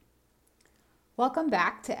Welcome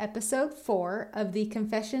back to episode 4 of the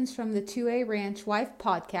Confessions from the 2A Ranch Wife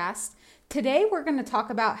podcast. Today we're going to talk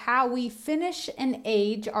about how we finish and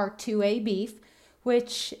age our 2A beef,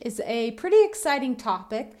 which is a pretty exciting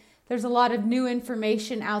topic. There's a lot of new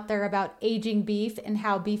information out there about aging beef and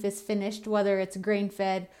how beef is finished, whether it's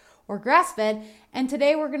grain-fed or grass-fed. And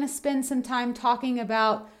today we're going to spend some time talking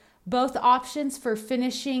about both options for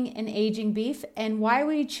finishing and aging beef and why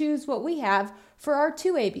we choose what we have for our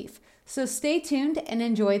 2A beef. So stay tuned and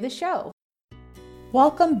enjoy the show.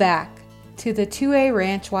 Welcome back to the 2A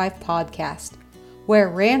Ranch Wife podcast, where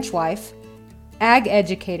ranch wife, ag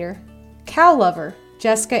educator, cow lover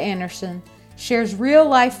Jessica Anderson shares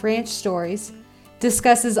real-life ranch stories,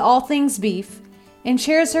 discusses all things beef, and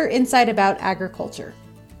shares her insight about agriculture.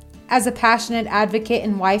 As a passionate advocate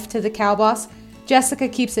and wife to the cow boss, Jessica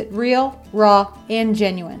keeps it real, raw, and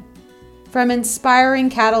genuine. From inspiring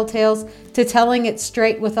cattle tales to telling it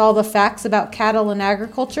straight with all the facts about cattle and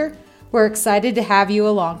agriculture, we're excited to have you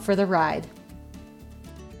along for the ride.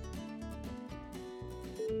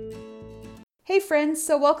 Hey friends,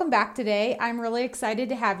 so welcome back today. I'm really excited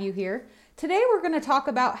to have you here. Today we're going to talk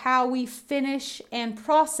about how we finish and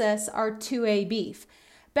process our 2A beef.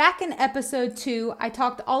 Back in episode 2, I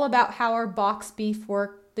talked all about how our box beef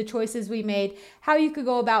worked, the choices we made, how you could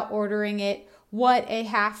go about ordering it, what a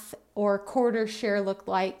half or quarter share looked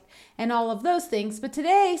like, and all of those things. But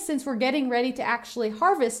today, since we're getting ready to actually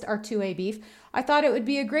harvest our 2A beef, I thought it would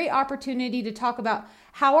be a great opportunity to talk about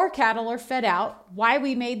how our cattle are fed out, why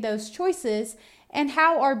we made those choices, and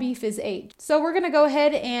how our beef is aged. So we're going to go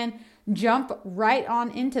ahead and jump right on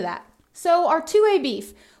into that. So our 2A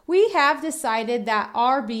beef, we have decided that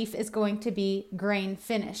our beef is going to be grain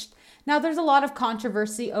finished. Now there's a lot of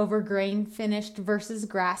controversy over grain finished versus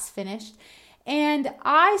grass finished. And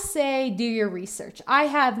I say do your research. I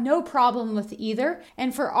have no problem with either.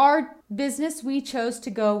 And for our business, we chose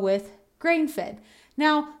to go with grain-fed.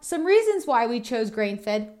 Now, some reasons why we chose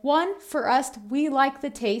grain-fed. One, for us, we like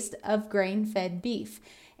the taste of grain-fed beef.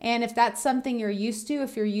 And if that's something you're used to,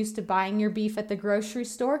 if you're used to buying your beef at the grocery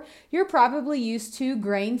store, you're probably used to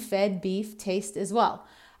grain-fed beef taste as well.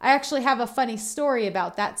 I actually have a funny story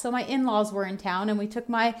about that. So my in-laws were in town and we took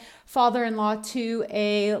my father-in-law to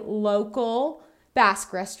a local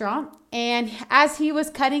Basque restaurant. And as he was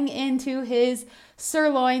cutting into his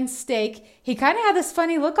sirloin steak, he kind of had this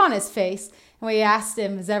funny look on his face. And we asked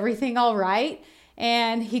him, is everything all right?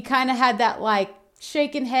 And he kind of had that like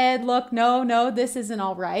shaken head look. No, this isn't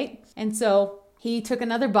all right. And so he took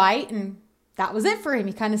another bite and that was it for him.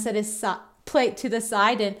 He kind of set his plate to the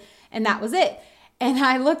side and that was it. And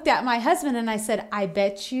I looked at my husband and I said, I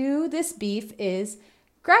bet you this beef is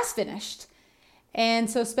grass finished. And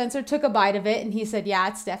so Spencer took a bite of it and he said, yeah,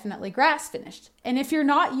 it's definitely grass finished. And if you're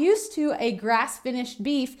not used to a grass finished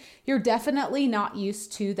beef, you're definitely not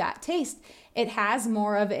used to that taste. It has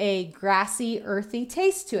more of a grassy, earthy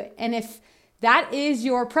taste to it. And if that is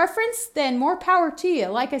your preference, then more power to you.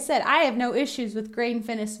 Like I said, I have no issues with grain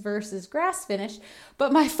finished versus grass finished,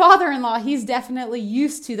 but my father-in-law, he's definitely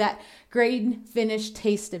used to that grain finished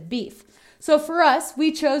taste of beef. So for us,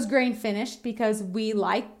 we chose grain finished because we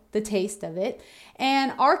like the taste of it.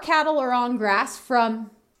 And our cattle are on grass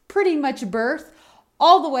from pretty much birth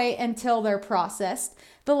all the way until they're processed.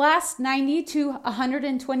 The last 90 to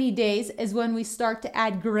 120 days is when we start to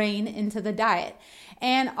add grain into the diet.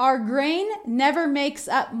 And our grain never makes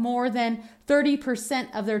up more than 30%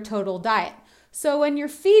 of their total diet. So when you're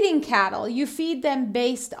feeding cattle, you feed them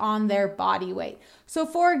based on their body weight. So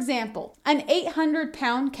for example, an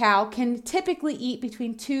 800-pound cow can typically eat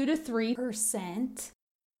between 2 to 3%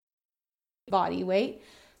 body weight.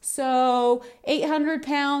 So 800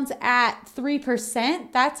 pounds at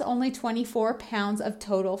 3%, that's only 24 pounds of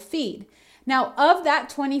total feed. Now of that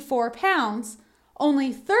 24 pounds,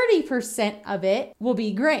 only 30% of it will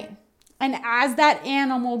be grain. And as that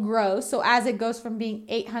animal grows, so as it goes from being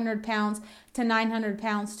 800 pounds to 900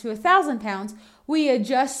 pounds to 1,000 pounds, we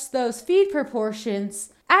adjust those feed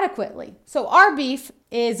proportions adequately. So our beef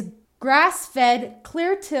is grass-fed,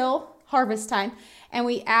 clear-till harvest time, and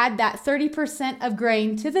we add that 30% of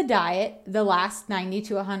grain to the diet the last 90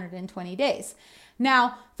 to 120 days.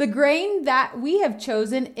 Now, the grain that we have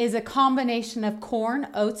chosen is a combination of corn,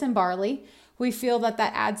 oats, and barley. We feel that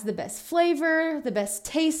that adds the best flavor, the best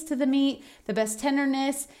taste to the meat, the best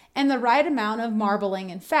tenderness, and the right amount of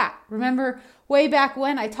marbling and fat. Remember way back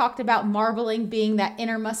when I talked about marbling being that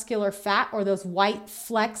intermuscular fat or those white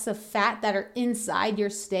flecks of fat that are inside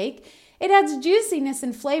your steak? It adds juiciness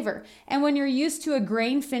and flavor. And when you're used to a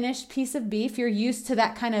grain-finished piece of beef, you're used to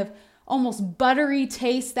that kind of almost buttery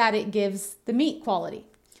taste that it gives the meat quality.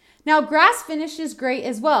 Now, grass finish is great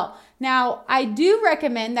as well. Now, I do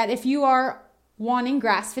recommend that if you are wanting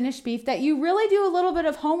grass finished beef, that you really do a little bit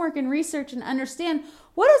of homework and research and understand,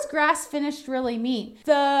 what does grass finished really mean?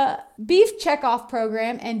 The Beef Checkoff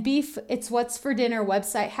program and Beef It's What's for Dinner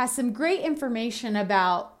website has some great information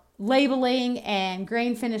about labeling and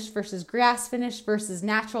grain finished versus grass finished versus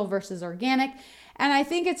natural versus organic. And I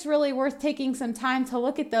think it's really worth taking some time to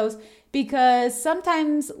look at those, because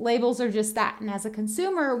sometimes labels are just that. And as a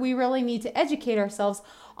consumer, we really need to educate ourselves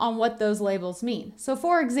on what those labels mean. So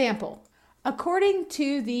for example, according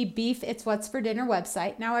to the Beef It's What's for Dinner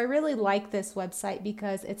website, now I really like this website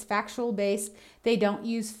because it's factual based. They don't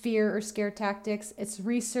use fear or scare tactics. It's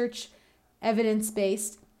research, evidence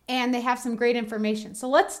based, and they have some great information. So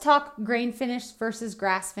let's talk grain finished versus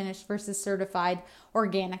grass finished versus certified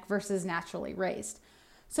organic versus naturally raised.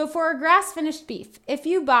 So for a grass finished beef, if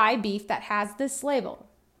you buy beef that has this label,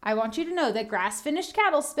 I want you to know that grass finished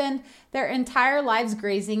cattle spend their entire lives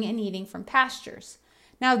grazing and eating from pastures.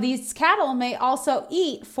 Now, these cattle may also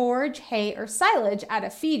eat forage, hay, or silage at a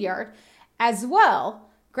feed yard as well.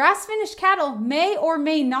 Grass-finished cattle may or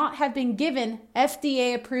may not have been given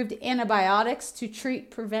FDA-approved antibiotics to treat,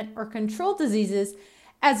 prevent, or control diseases,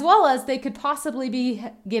 as well as they could possibly be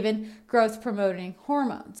given growth-promoting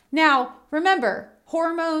hormones. Now, remember,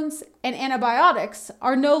 hormones and antibiotics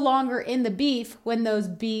are no longer in the beef when those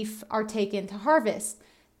beef are taken to harvest.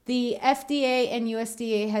 The FDA and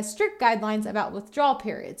USDA has strict guidelines about withdrawal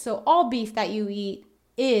periods, so all beef that you eat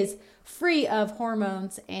is free of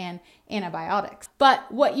hormones and antibiotics.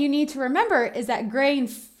 But what you need to remember is that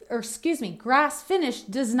grass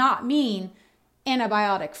finished does not mean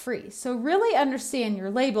antibiotic free. So really understand your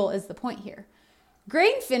label is the point here.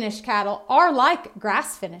 Grain finished cattle are like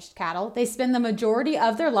grass finished cattle. They spend the majority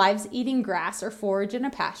of their lives eating grass or forage in a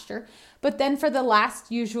pasture, but then for the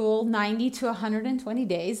last usual 90 to 120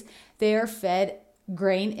 days, they are fed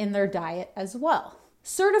grain in their diet as well.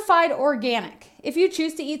 Certified organic. If you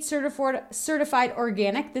choose to eat certified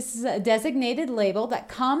organic, this is a designated label that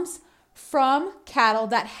comes from cattle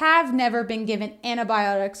that have never been given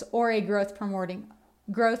antibiotics or a growth promoting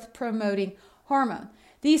hormone.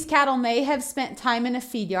 These cattle may have spent time in a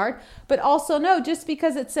feed yard, but also know just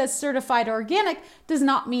because it says certified organic does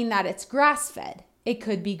not mean that it's grass fed. It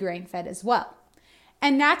could be grain fed as well.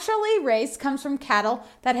 And naturally raised comes from cattle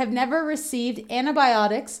that have never received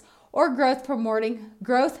antibiotics or growth promoting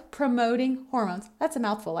hormones. That's a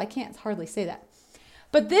mouthful. I can't hardly say that.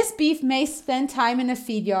 But this beef may spend time in a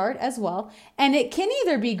feed yard as well, and it can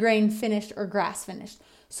either be grain finished or grass finished.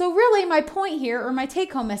 So really my point here, or my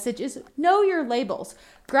take home message, is know your labels.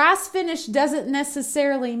 Grass finished doesn't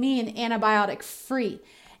necessarily mean antibiotic free.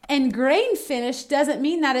 And grain finished doesn't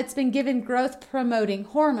mean that it's been given growth promoting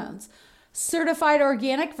hormones. Certified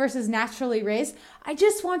organic versus naturally raised, I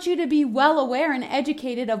just want you to be well aware and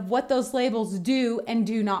educated of what those labels do and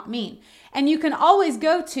do not mean. And you can always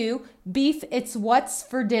go to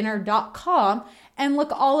beefitswhatsfordinner.com and look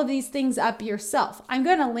all of these things up yourself. I'm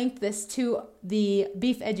going to link this to the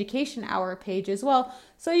Beef Education Hour page as well,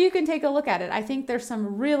 so you can take a look at it. I think there's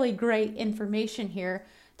some really great information here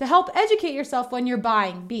to help educate yourself when you're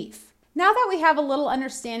buying beef. Now that we have a little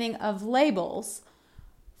understanding of labels,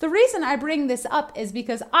 the reason I bring this up is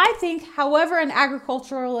because I think however an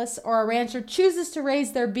agriculturalist or a rancher chooses to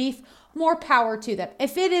raise their beef, more power to them.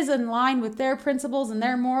 If it is in line with their principles and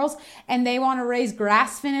their morals and they want to raise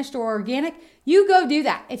grass finished or organic, you go do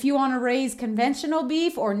that. If you want to raise conventional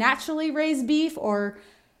beef or naturally raised beef or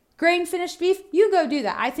grain finished beef, you go do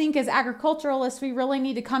that. I think as agriculturalists, we really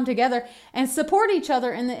need to come together and support each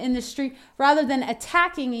other in the industry rather than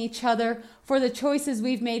attacking each other for the choices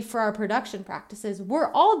we've made for our production practices.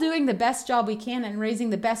 We're all doing the best job we can and raising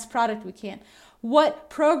the best product we can. What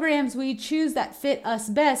programs we choose that fit us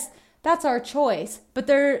best, that's our choice. But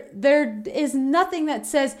there is nothing that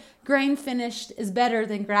says grain finished is better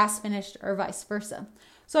than grass finished or vice versa.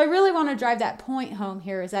 So I really want to drive that point home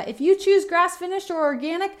here, is that if you choose grass finished or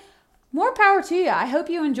organic, more power to you. I hope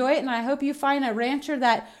you enjoy it, and I hope you find a rancher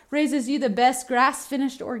that raises you the best grass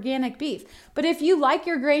finished organic beef. But if you like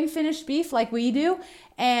your grain finished beef like we do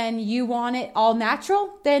and you want it all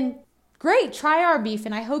natural, then great, try our beef,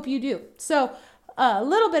 and I hope you do. So a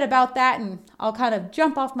little bit about that, and I'll kind of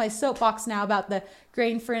jump off my soapbox now about the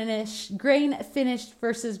grain finished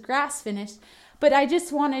versus grass finished. But I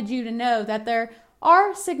just wanted you to know that there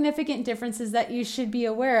are significant differences that you should be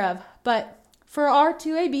aware of. But for our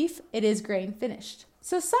 2A beef, it is grain finished.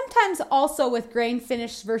 So sometimes also with grain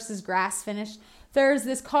finished versus grass finished, there's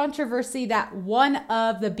this controversy that one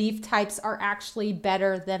of the beef types are actually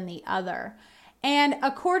better than the other. And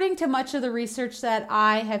according to much of the research that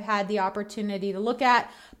I have had the opportunity to look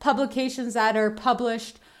at, publications that are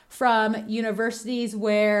published from universities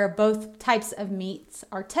where both types of meats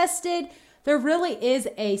are tested, there really is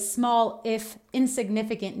a small, if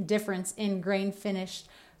insignificant, difference in grain finished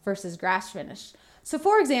versus grass finished. So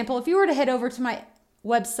for example, if you were to head over to my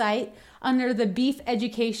website under the Beef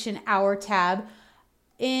Education Hour tab,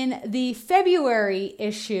 in the February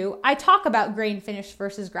issue, I talk about grain finished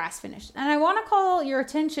versus grass finished. And I want to call your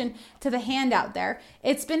attention to the handout there.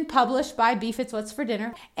 It's been published by Beef It's What's for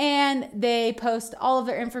Dinner, and they post all of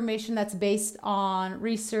their information that's based on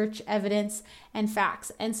research, evidence, and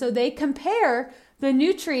facts. And so they compare the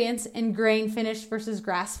nutrients in grain finished versus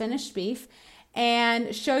grass finished beef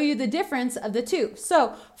and show you the difference of the two.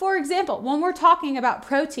 So, for example, when we're talking about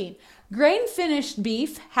protein, grain finished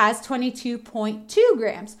beef has 22.2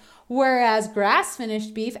 grams, whereas grass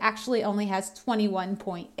finished beef actually only has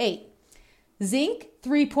 21.8. Zinc,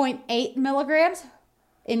 3.8 milligrams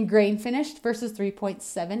in grain finished versus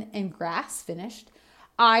 3.7 in grass finished.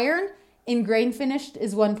 Iron in grain finished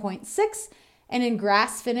is 1.6, and in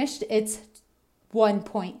grass finished it's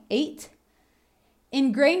 1.8.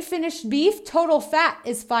 In grain finished beef, total fat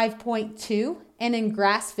is 5.2, and in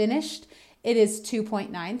grass finished, it is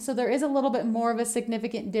 2.9. So there is a little bit more of a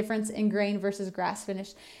significant difference in grain versus grass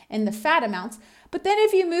finished in the fat amounts. But then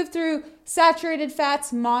if you move through saturated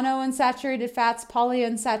fats, monounsaturated fats,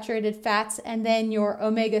 polyunsaturated fats, and then your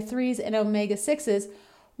omega-3s and omega-6s,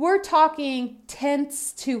 we're talking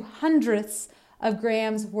tenths to hundredths of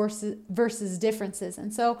grams versus differences.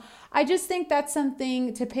 And so I just think that's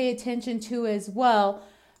something to pay attention to as well.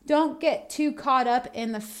 Don't get too caught up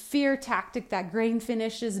in the fear tactic that grain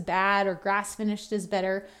finished is bad or grass finished is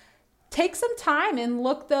better. Take some time and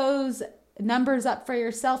look those numbers up for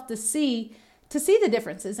yourself to see the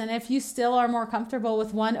differences. And if you still are more comfortable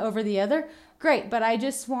with one over the other, great. But I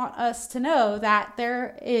just want us to know that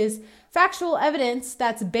there is factual evidence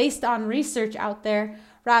that's based on research out there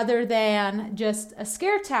rather than just a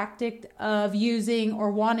scare tactic of using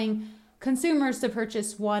or wanting consumers to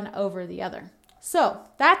purchase one over the other. So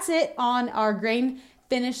that's it on our grain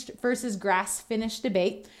finished versus grass finished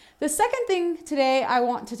debate. The second thing today I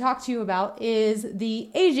want to talk to you about is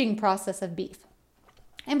the aging process of beef.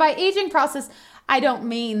 And by aging process, I don't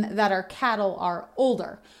mean that our cattle are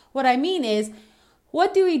older. What I mean is,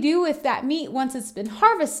 what do we do with that meat once it's been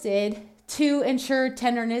harvested to ensure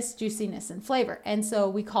tenderness, juiciness, and flavor? And so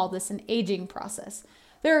we call this an aging process.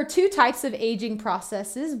 There are two types of aging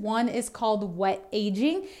processes. One is called wet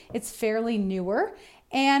aging. It's fairly newer.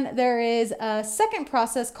 And there is a second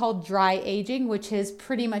process called dry aging, which has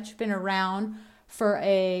pretty much been around for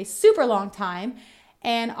a super long time.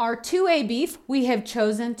 And our 2A beef, we have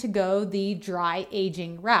chosen to go the dry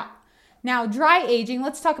aging route. Now, dry aging,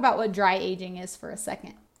 let's talk about what dry aging is for a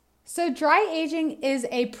second. So dry aging is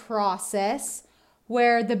a process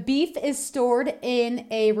where the beef is stored in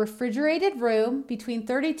a refrigerated room between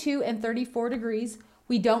 32 and 34 degrees.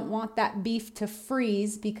 We don't want that beef to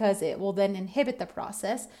freeze because it will then inhibit the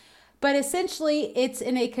process. But essentially, it's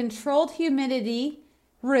in a controlled humidity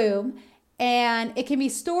room, and it can be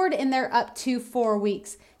stored in there up to 4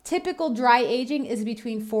 weeks. Typical dry aging is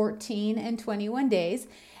between 14 and 21 days.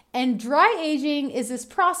 And dry aging is this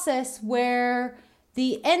process where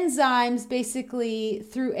the enzymes basically,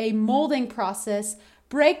 through a molding process,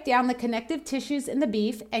 break down the connective tissues in the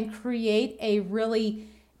beef and create a really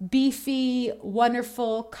beefy,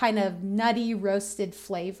 wonderful, kind of nutty roasted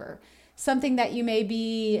flavor. Something that you may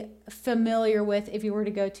be familiar with if you were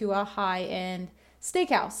to go to a high-end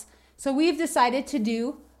steakhouse. So we've decided to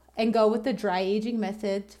do and go with the dry aging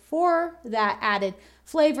method for that added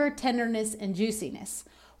flavor, tenderness, and juiciness.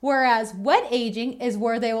 Whereas wet aging is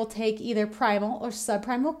where they will take either primal or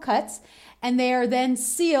subprimal cuts, and they are then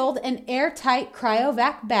sealed in airtight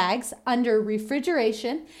cryovac bags under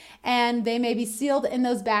refrigeration, and they may be sealed in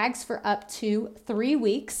those bags for up to 3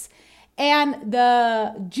 weeks. And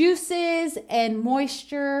the juices and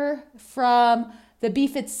moisture from the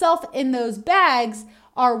beef itself in those bags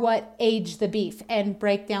are what age the beef and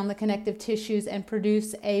break down the connective tissues and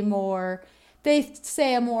produce a more, they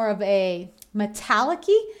say, a more of a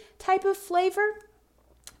metallic-y type of flavor.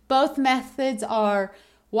 Both methods are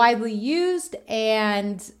widely used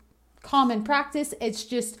and common practice. It's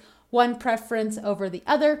just one preference over the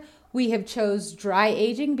other. We have chose dry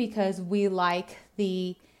aging because we like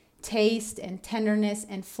the taste and tenderness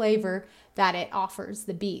and flavor that it offers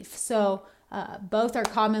the beef. So both are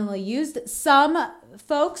commonly used. Some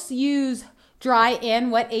folks use dry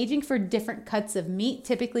and wet aging for different cuts of meat.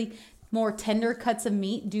 Typically, more tender cuts of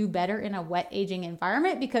meat do better in a wet aging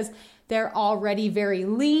environment because they're already very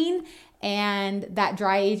lean, and that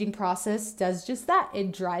dry aging process does just that.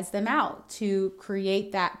 It dries them out to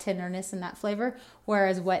create that tenderness and that flavor,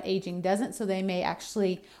 whereas wet aging doesn't. So they may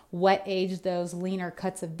actually wet age those leaner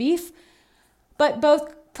cuts of beef. But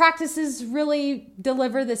both practices really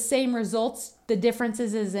deliver the same results. The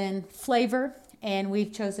differences is in flavor, and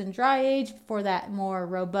we've chosen dry age for that more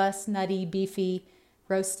robust, nutty, beefy,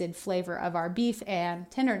 roasted flavor of our beef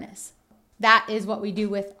and tenderness. That is what we do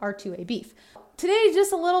with our 2A beef. Today,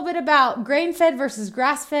 just a little bit about grain-fed versus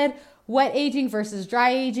grass-fed, wet aging versus dry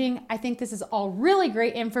aging. I think this is all really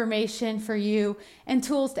great information for you and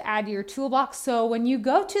tools to add to your toolbox. So when you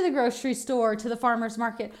go to the grocery store, to the farmer's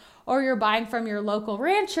market, or you're buying from your local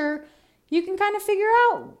rancher, you can kind of figure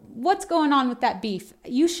out what's going on with that beef.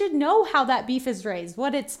 You should know how that beef is raised,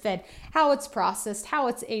 what it's fed, how it's processed, how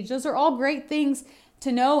it's aged. Those are all great things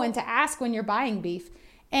to know and to ask when you're buying beef.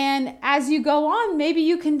 And as you go on, maybe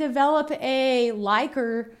you can develop a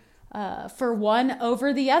liker for one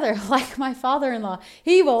over the other, like my father-in-law.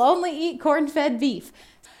 He will only eat corn-fed beef.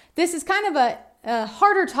 This is kind of a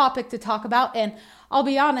harder topic to talk about, and I'll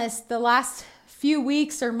be honest, the last few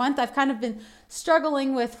weeks or month, I've kind of been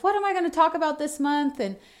struggling with what am I going to talk about this month,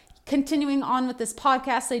 and continuing on with this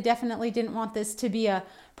podcast. I definitely didn't want this to be a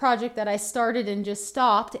project that I started and just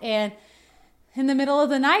stopped, and in the middle of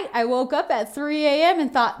the night, I woke up at 3 a.m.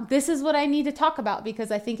 and thought, this is what I need to talk about because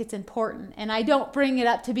I think it's important. And I don't bring it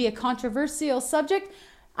up to be a controversial subject.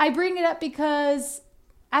 I bring it up because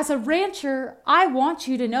as a rancher, I want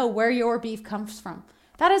you to know where your beef comes from.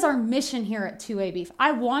 That is our mission here at 2A Beef.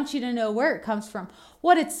 I want you to know where it comes from,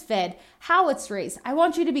 what it's fed, how it's raised. I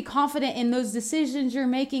want you to be confident in those decisions you're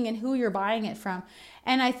making and who you're buying it from.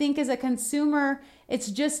 And I think as a consumer,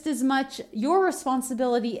 it's just as much your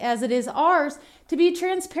responsibility as it is ours to be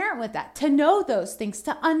transparent with that, to know those things,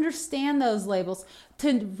 to understand those labels,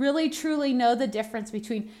 to really truly know the difference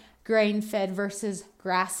between grain-fed versus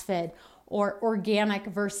grass-fed or organic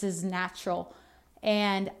versus natural,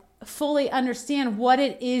 and fully understand what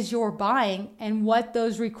it is you're buying and what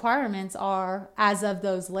those requirements are as of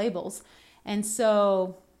those labels. And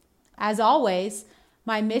so, as always,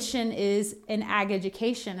 my mission is in ag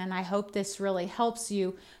education, and I hope this really helps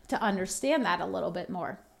you to understand that a little bit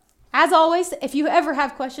more. As always, if you ever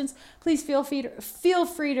have questions, please feel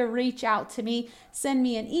free to reach out to me. Send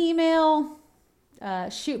me an email,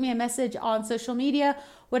 shoot me a message on social media,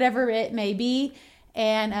 whatever it may be,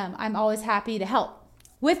 and I'm always happy to help.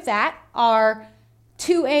 With that, our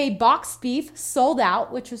 2A boxed beef sold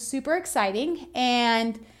out, which was super exciting,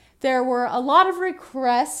 and there were a lot of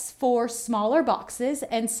requests for smaller boxes,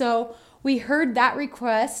 and so we heard that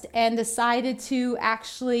request and decided to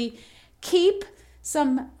actually keep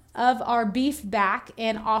some of our beef back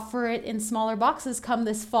and offer it in smaller boxes come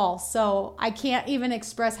this fall. So I can't even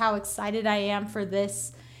express how excited I am for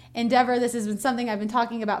this endeavor. This has been something I've been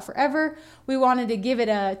talking about forever. We wanted to give it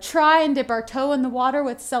a try and dip our toe in the water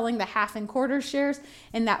with selling the half and quarter shares,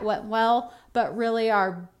 and that went well. But really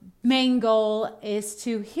our main goal is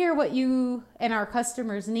to hear what you and our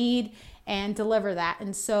customers need and deliver that.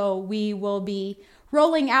 And so we will be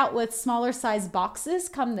rolling out with smaller size boxes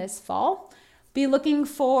come this fall. Be looking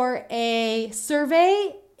for a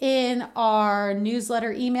survey in our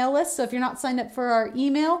newsletter email list. So if you're not signed up for our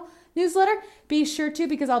email newsletter, be sure to,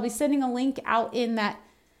 because I'll be sending a link out in that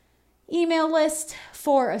email list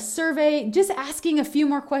for a survey, just asking a few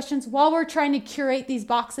more questions while we're trying to curate these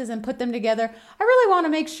boxes and put them together. I really want to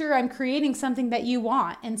make sure I'm creating something that you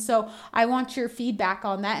want. And so I want your feedback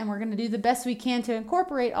on that. And we're going to do the best we can to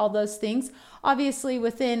incorporate all those things, obviously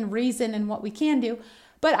within reason and what we can do.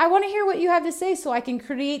 But I want to hear what you have to say so I can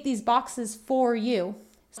create these boxes for you.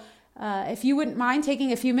 If you wouldn't mind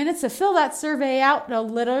taking a few minutes to fill that survey out, it'll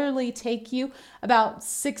literally take you about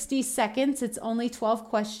 60 seconds. It's only 12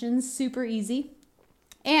 questions, super easy.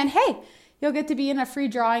 And hey, you'll get to be in a free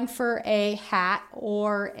drawing for a hat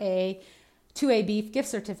or a 2A Beef gift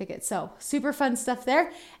certificate. So super fun stuff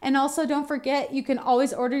there. And also don't forget, you can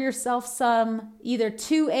always order yourself some either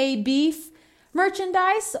 2A Beef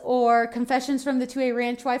merchandise or Confessions from the 2A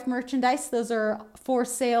Ranch Wife merchandise. Those are for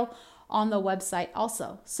sale on the website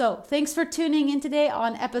also. So thanks for tuning in today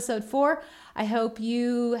on episode 4. I hope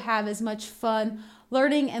you have as much fun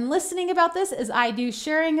learning and listening about this as I do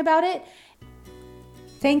sharing about it.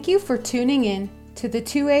 Thank you for tuning in to the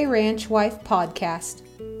 2A Ranch Wife podcast.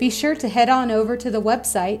 Be sure to head on over to the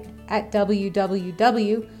website at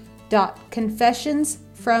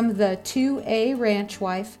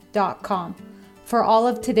www.confessionsfromthe2aranchwife.com for all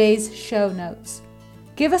of today's show notes.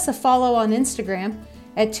 Give us a follow on Instagram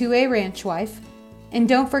at 2A Ranch Wife And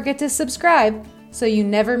don't forget to subscribe so you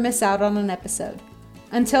never miss out on an episode.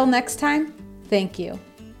 Until next time, thank you.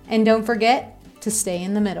 And don't forget to stay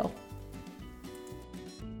in the middle.